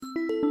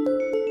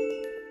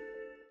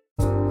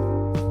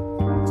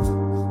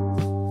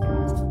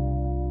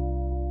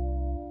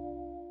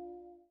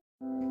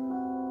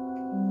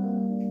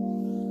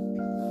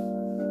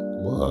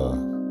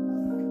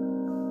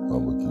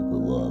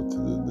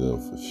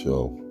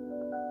show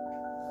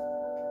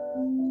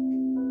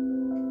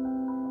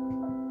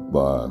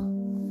by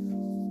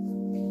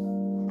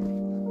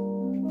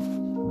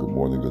good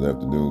morning, good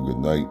afternoon, good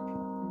night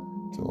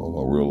to all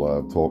my Real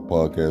Live Talk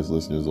podcast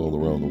listeners all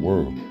around the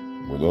world.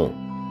 What up?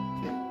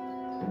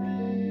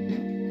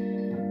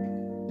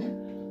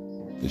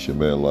 It's your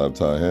man Live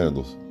Tie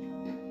Handles.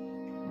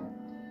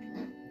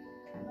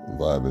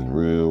 Vibing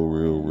real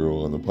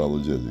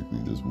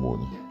unapologetically this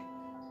morning.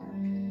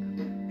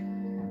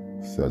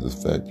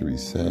 Satisfactory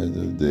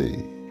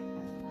Saturday.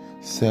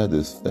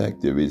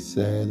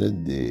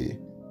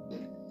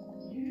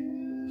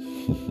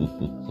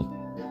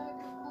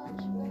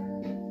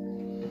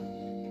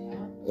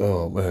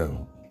 Oh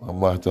man, I'm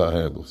Live Tie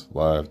Handles.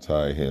 Live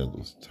Tie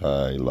Handles.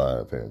 Tie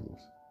Live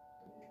Handles.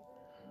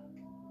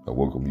 I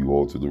welcome you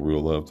all to the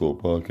Real Live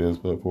Talk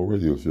podcast platform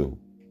radio show.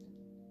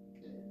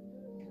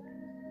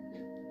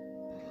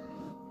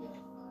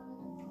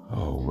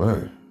 Oh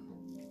man.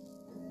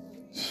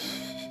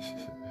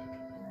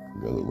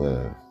 You gotta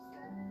laugh.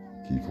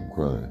 Keep from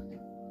crying.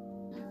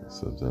 And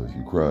sometimes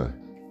you cry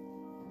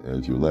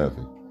as you're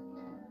laughing.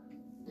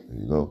 And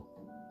you know,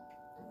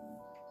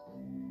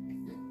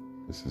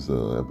 this is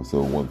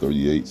episode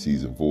 138,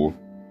 season 4.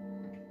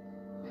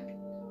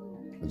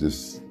 I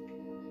just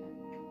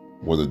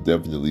want to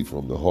definitely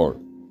from the heart,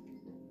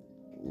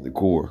 the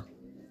core,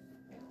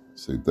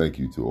 say thank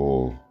you to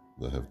all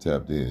that have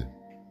tapped in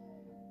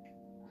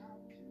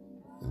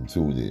and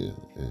tuned in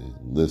and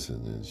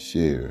listen and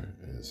share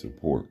and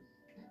support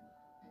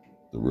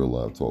the Real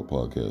Live Talk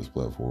podcast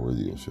platform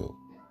radio show.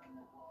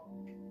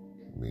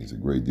 It means a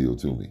great deal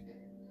to me.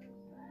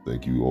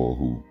 Thank you all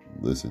who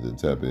listened and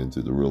tap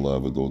into the Real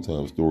Live Adult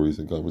Time Stories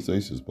and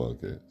Conversations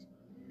podcast.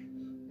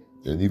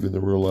 And even the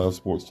Real Live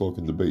Sports Talk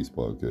and Debates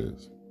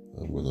podcast.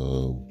 I'm going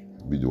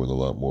to be doing a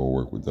lot more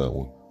work with that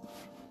one.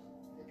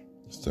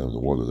 It's time to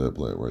water that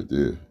plant right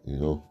there, you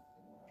know.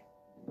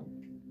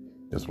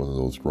 That's one of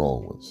those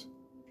strong ones,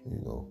 you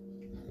know.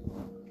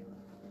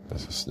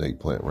 That's a snake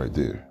plant right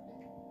there.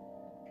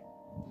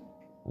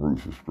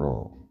 Roots are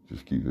strong.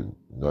 Just keep it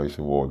nice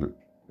and watered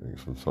and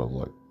some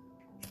sunlight.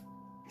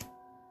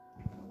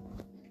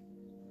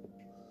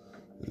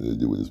 They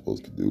do what it's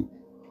supposed to do.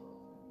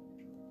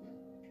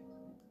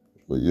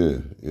 But yeah.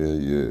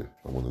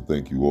 I want to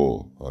thank you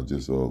all. I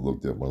just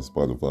looked at my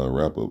Spotify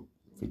wrap-up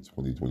for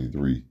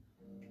 2023,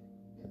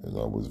 and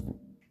I was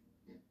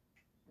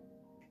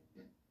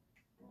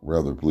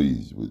rather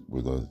pleased with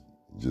what I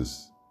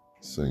just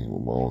seen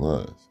with my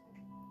own eyes.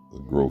 The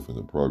growth and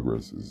the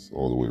progress is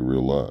all the way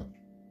real live.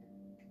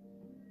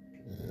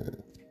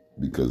 And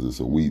because it's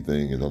a we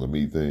thing and not a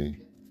me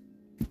thing,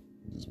 I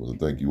just want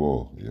to thank you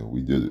all. You know,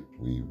 we did it.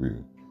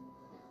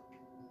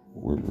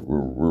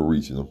 We're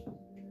reaching them.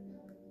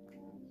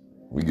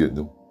 We getting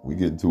them. We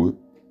getting to it.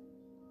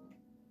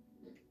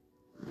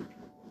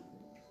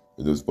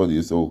 And it's funny.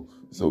 It's so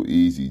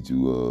easy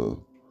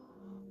to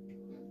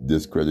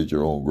discredit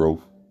your own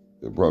growth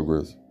and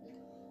progress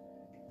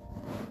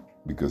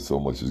because so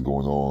much is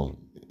going on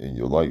in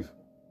your life,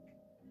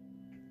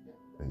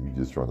 and you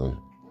just trying to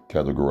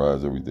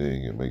categorize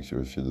everything and make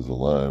sure shit is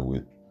aligned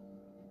with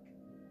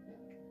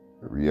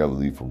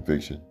reality from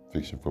fiction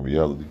from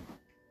reality.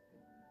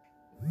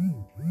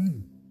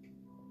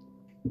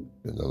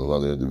 And not a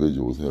lot of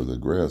individuals have that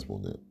grasp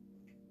on that.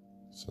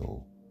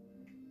 So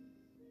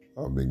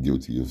I've been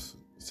guilty of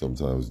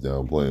sometimes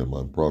downplaying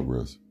my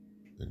progress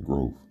and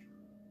growth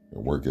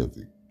and work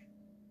ethic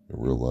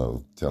and real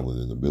life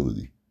talent and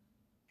ability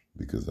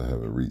because I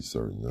haven't reached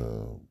certain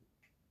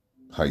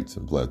heights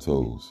and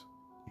plateaus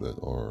that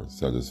are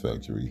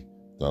satisfactory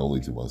not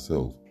only to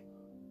myself,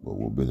 but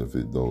will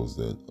benefit those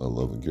that I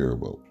love and care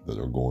about that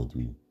are going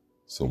through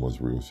so much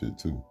real shit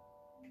too.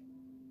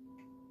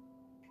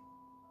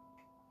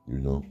 You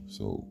know,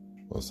 so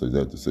I say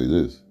that to say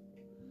this.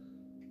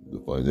 The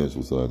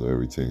financial side of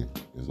everything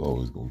is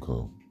always going to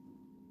come.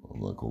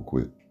 I'm not going to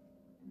quit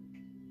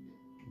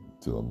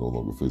until I'm no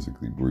longer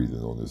physically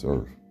breathing on this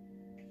earth.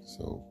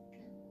 So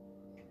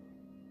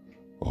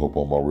I hope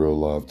all my Real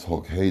Live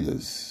Talk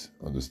haters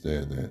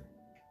understand that.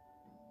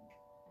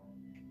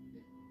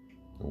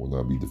 I will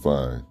not be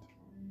defined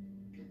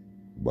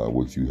by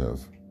what you have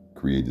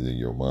created in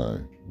your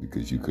mind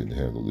because you couldn't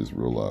handle this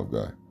real live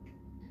guy.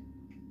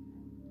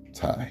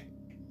 Tie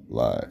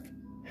Live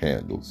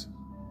Handles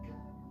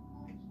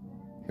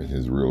and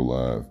his Real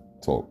Live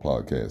Talk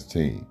podcast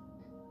team.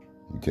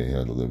 You can't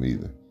handle them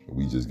either.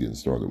 We just getting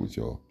started with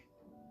y'all.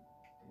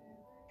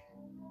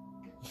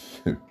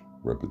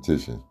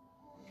 Repetition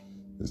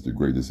is the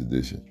greatest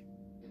addition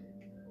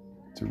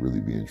to really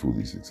being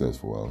truly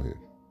successful out here.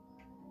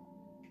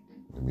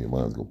 And me and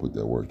mine's gonna put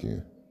that work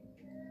in.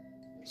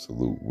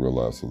 Salute, real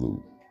live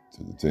salute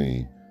to the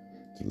team,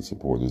 to the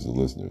supporters and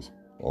listeners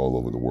all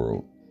over the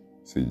world.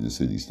 City to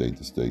city, state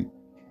to state.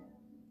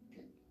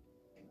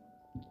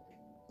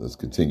 Let's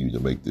continue to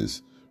make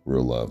this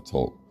Real Live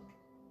Talk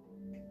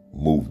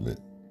movement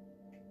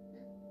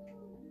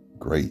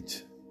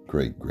great.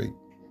 You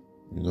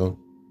know?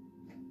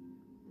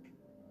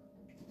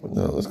 But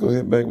now, let's go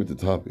ahead and bang with the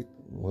topic.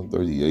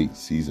 138,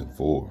 Season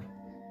 4.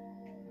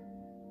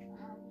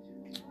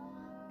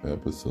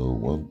 Episode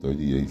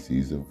 138,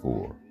 Season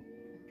 4.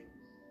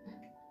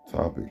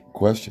 Topic,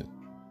 question.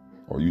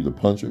 Are you the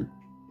puncher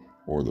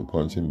or the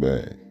punching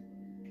bag?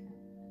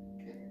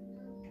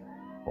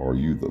 Are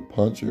you the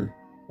puncher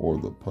or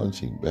the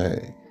punching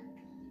bag? ...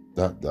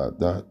 Blah,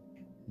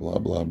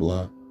 blah,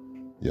 blah.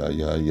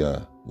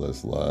 Yeah.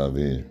 Let's live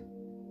in.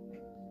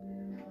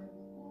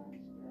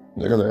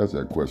 I got to ask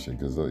that question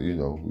because,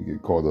 we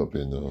get caught up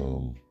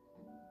in...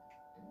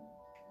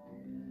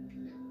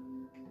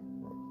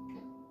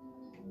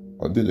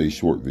 I did a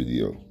short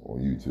video on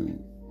YouTube,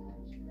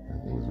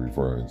 and it was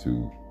referring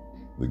to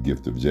the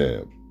gift of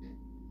jab.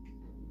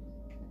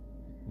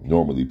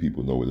 Normally,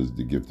 people know it as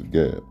the gift of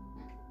gab.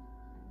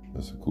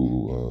 That's a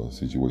cool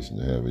situation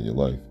to have in your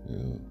life.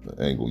 The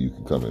angle you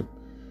can come at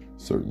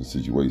certain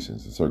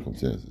situations and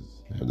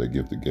circumstances, have that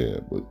gift of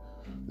gab. But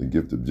the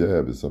gift of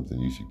jab is something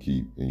you should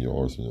keep in your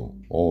arsenal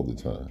all the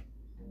time.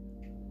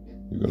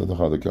 You got to know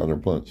how to counter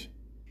punch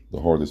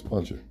the hardest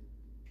puncher.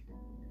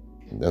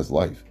 And that's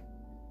life.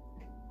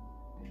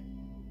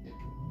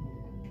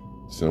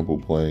 Simple,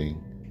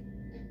 plain,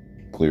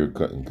 clear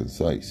cut, and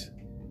concise.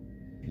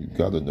 You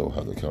got to know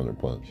how to counter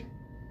punch.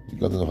 You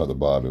got to know how to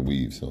bob and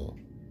weave some.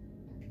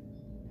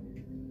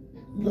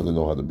 You got to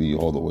know how to be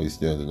all the way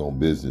standing on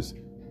business,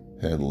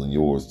 handling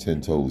yours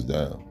 10 toes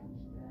down.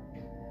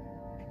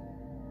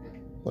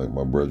 Like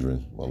my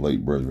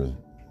late brethren,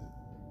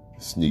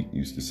 Sneak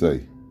used to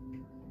say,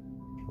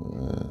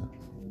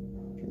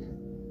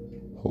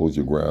 hold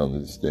your ground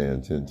and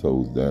stand 10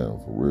 toes down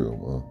for real,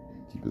 man.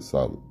 Keep it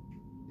solid.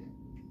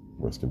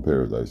 Rest in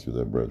paradise to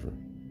that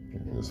brethren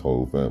and his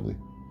whole family.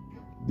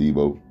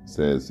 Debo,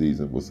 sad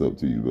season. What's up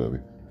to you, baby?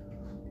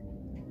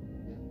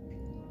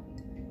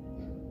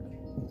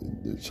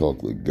 The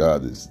chocolate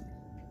goddess,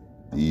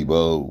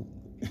 Debo,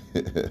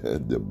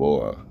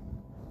 Deborah.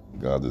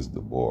 Goddess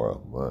Deborah,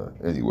 man.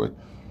 Anyway,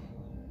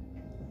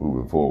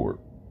 moving forward.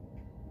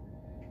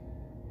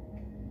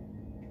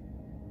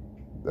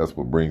 That's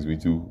what brings me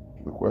to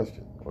the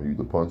question. Are you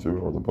the puncher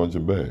or the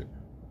punching bag?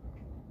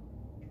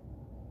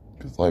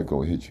 Because life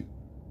gonna hit you.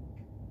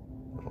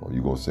 Are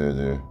you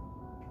gonna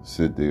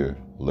sit there,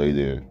 lay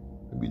there,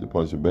 and be the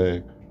punching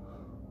bag?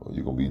 Or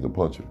you gonna be the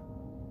puncher?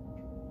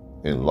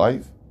 In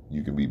life,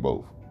 you can be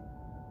both.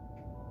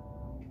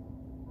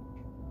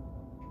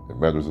 In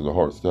matters of the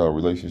heart style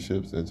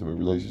relationships, intimate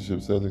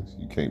relationship settings,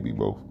 you can't be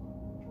both.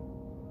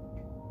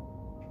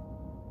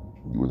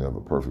 You wouldn't have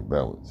a perfect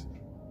balance.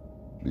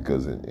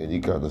 Because in any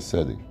kind of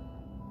setting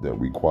that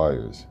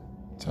requires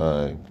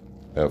time,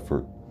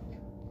 effort,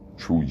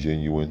 true,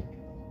 genuine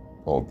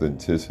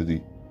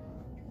authenticity,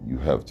 you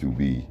have to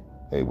be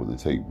able to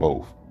take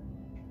both.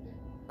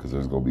 Because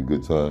there's going to be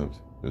good times,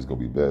 there's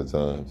going to be bad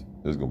times,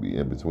 there's going to be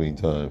in-between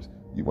times.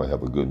 You might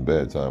have a good and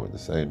bad time at the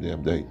same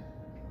damn day.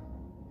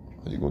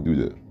 How you going to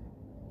do that?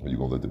 Are you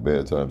going to let the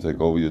bad time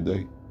take over your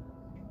day?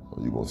 Or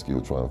are you going to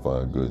still try and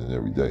find good in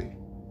every day?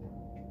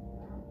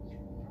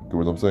 Get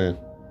what I'm saying?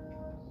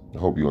 I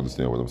hope you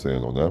understand what I'm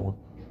saying on that one.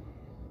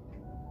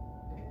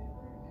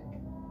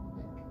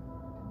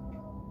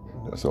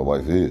 That's how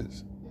life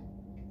is.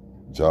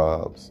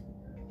 Jobs,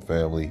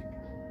 family,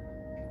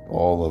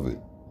 all of it.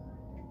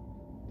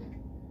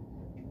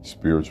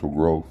 Spiritual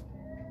growth,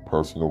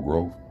 personal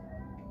growth,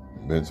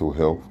 mental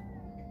health,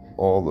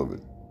 all of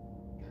it.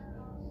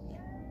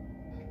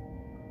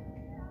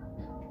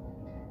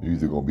 You're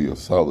either going to be a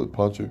solid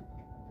puncher,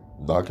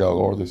 knockout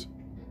artist,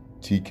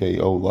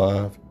 TKO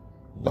live,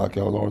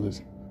 knockout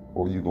artist,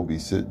 or you're going to be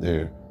sitting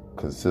there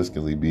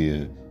consistently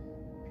being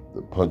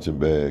the punching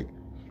bag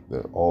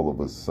that all of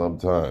us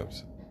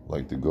sometimes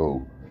like to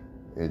go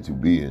into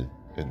being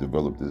and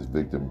develop this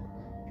victim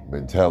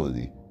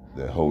mentality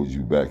that holds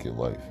you back in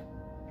life.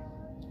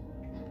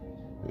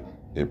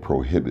 It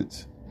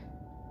prohibits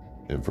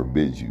and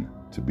forbids you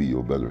to be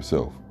your better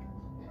self.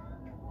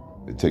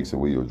 It takes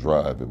away your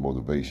drive and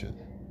motivation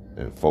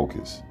and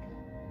focus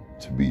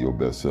to be your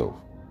best self.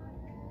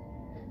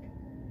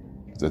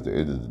 Because at the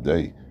end of the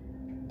day,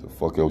 the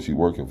fuck else you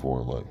working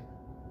for in life?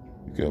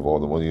 You can have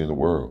all the money in the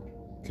world,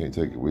 can't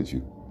take it with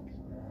you.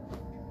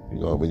 You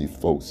know how many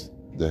folks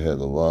that had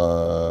a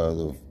lot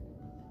of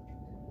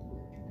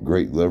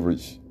great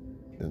leverage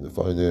in the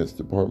finance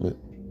department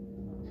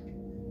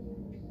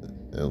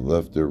and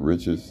left their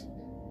riches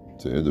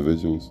to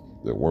individuals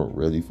that weren't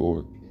ready for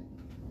it?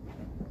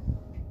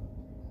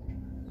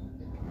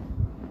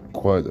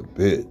 Quite a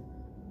bit.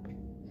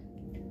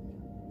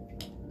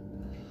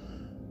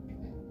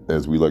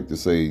 As we like to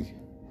say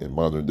in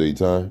modern day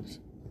times,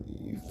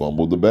 you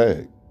fumbled the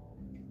bag.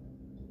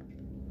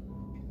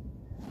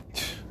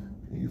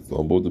 You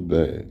fumbled the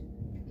bag.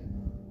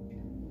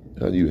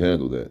 How do you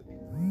handle that?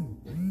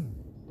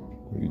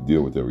 You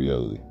deal with that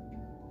reality.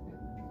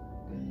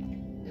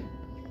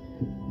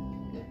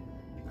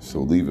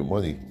 So leaving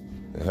money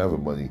and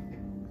having money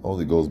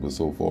only goes but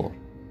so far.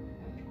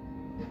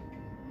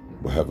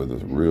 But having a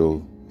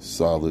real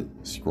solid,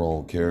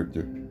 strong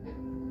character,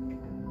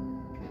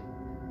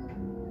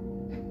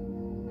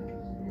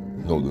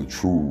 know the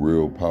true,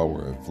 real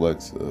power and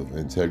flex of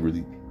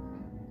integrity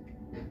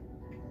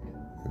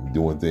and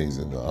doing things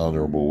in an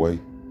honorable way.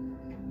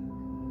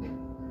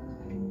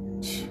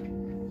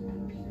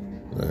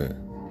 Man,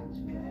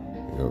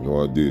 you have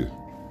no idea.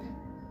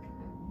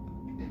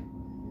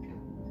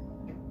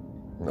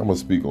 I'm going to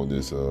speak on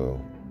this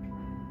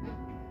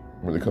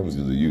when it comes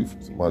to the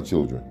youth, to my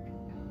children.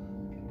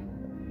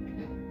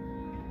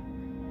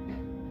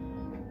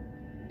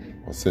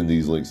 I send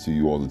these links to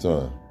you all the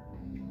time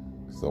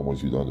because I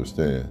want you to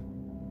understand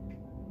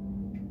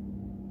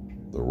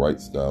the right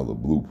style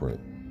of blueprint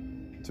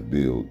to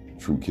build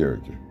true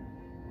character.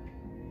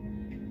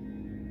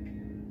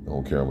 I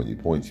don't care how many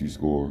points you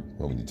score,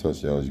 how many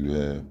touchdowns you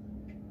have,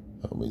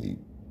 how many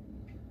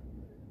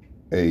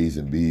A's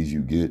and B's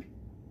you get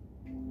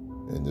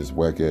in this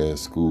whack-ass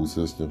school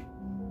system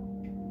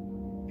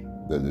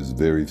that is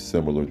very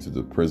similar to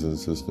the prison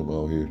system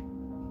out here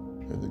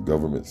and the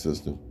government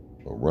system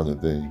of running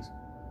things.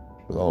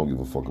 But I don't give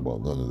a fuck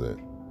about none of that.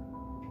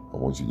 I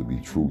want you to be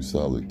true,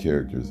 solid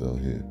characters out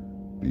here.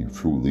 Be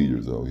true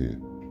leaders out here.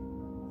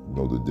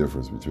 Know the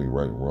difference between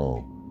right and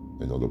wrong,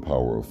 and know the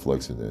power of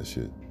flexing that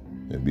shit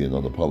and being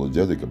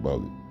unapologetic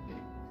about it.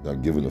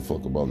 Not giving a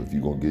fuck about if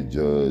you're going to get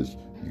judged,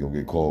 you're going to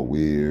get called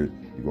weird,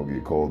 you're going to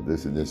get called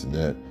this and this and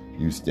that.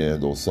 You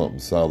stand on something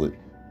solid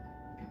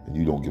and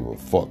you don't give a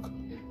fuck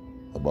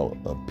about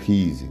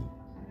appeasing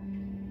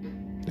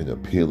and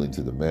appealing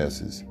to the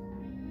masses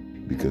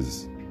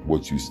because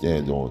what you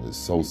stand on is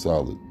so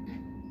solid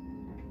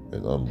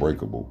and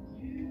unbreakable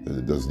that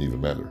it doesn't even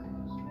matter.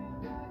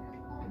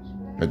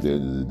 At the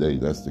end of the day,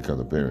 that's the kind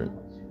of parent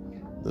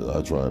that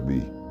I try and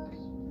be,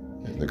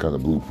 and the kind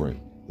of blueprint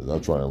that I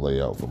try and lay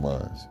out for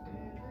mine.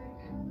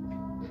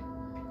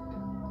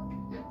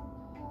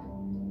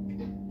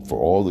 For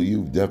all of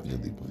you,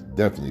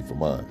 definitely for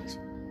mine.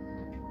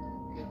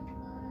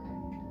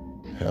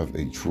 Have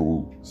a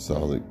true,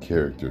 solid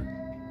character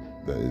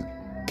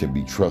that can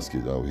be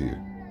trusted out here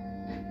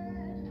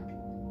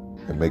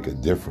and make a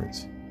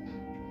difference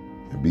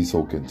and be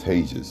so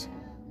contagious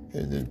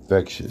and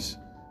infectious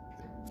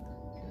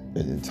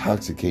and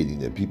intoxicating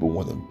that people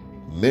want to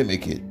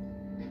mimic it.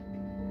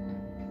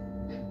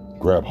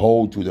 Grab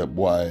hold to that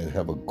boy and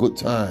have a good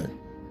time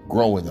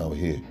growing out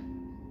here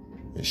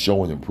and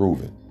showing and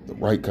proving the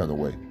right kind of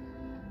way.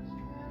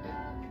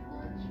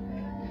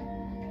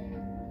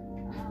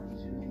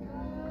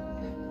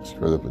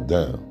 Straight up and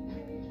down.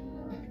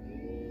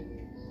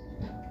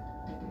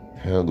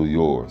 Handle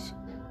yours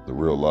the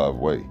real live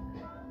way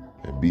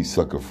and be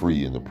sucker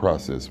free in the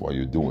process while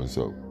you're doing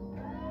so.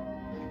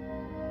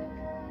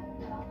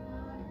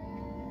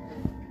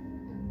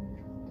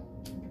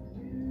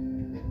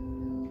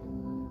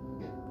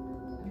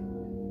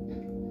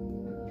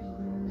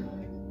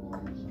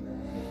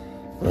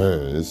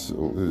 Man,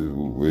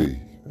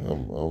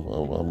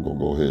 I'm gonna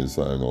go ahead and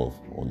sign off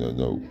on that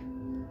note.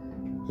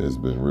 It's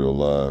been real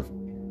live.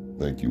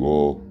 Thank you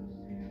all.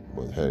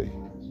 But hey,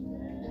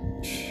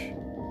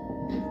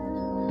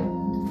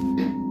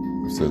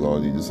 I said all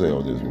I need to say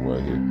on this one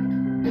right here.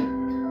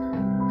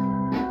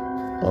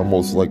 I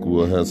most likely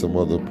will have some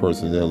other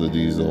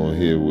personalities on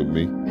here with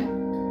me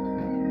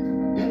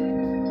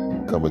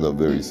coming up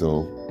very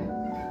soon.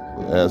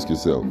 But ask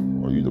yourself,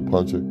 are you the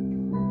puncher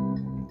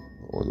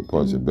or the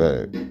punching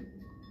bag?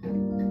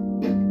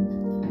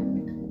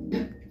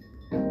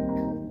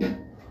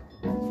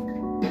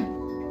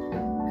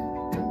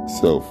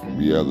 Self,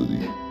 reality,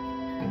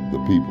 the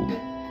people,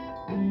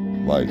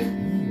 life,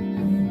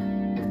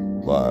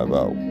 live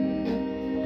out.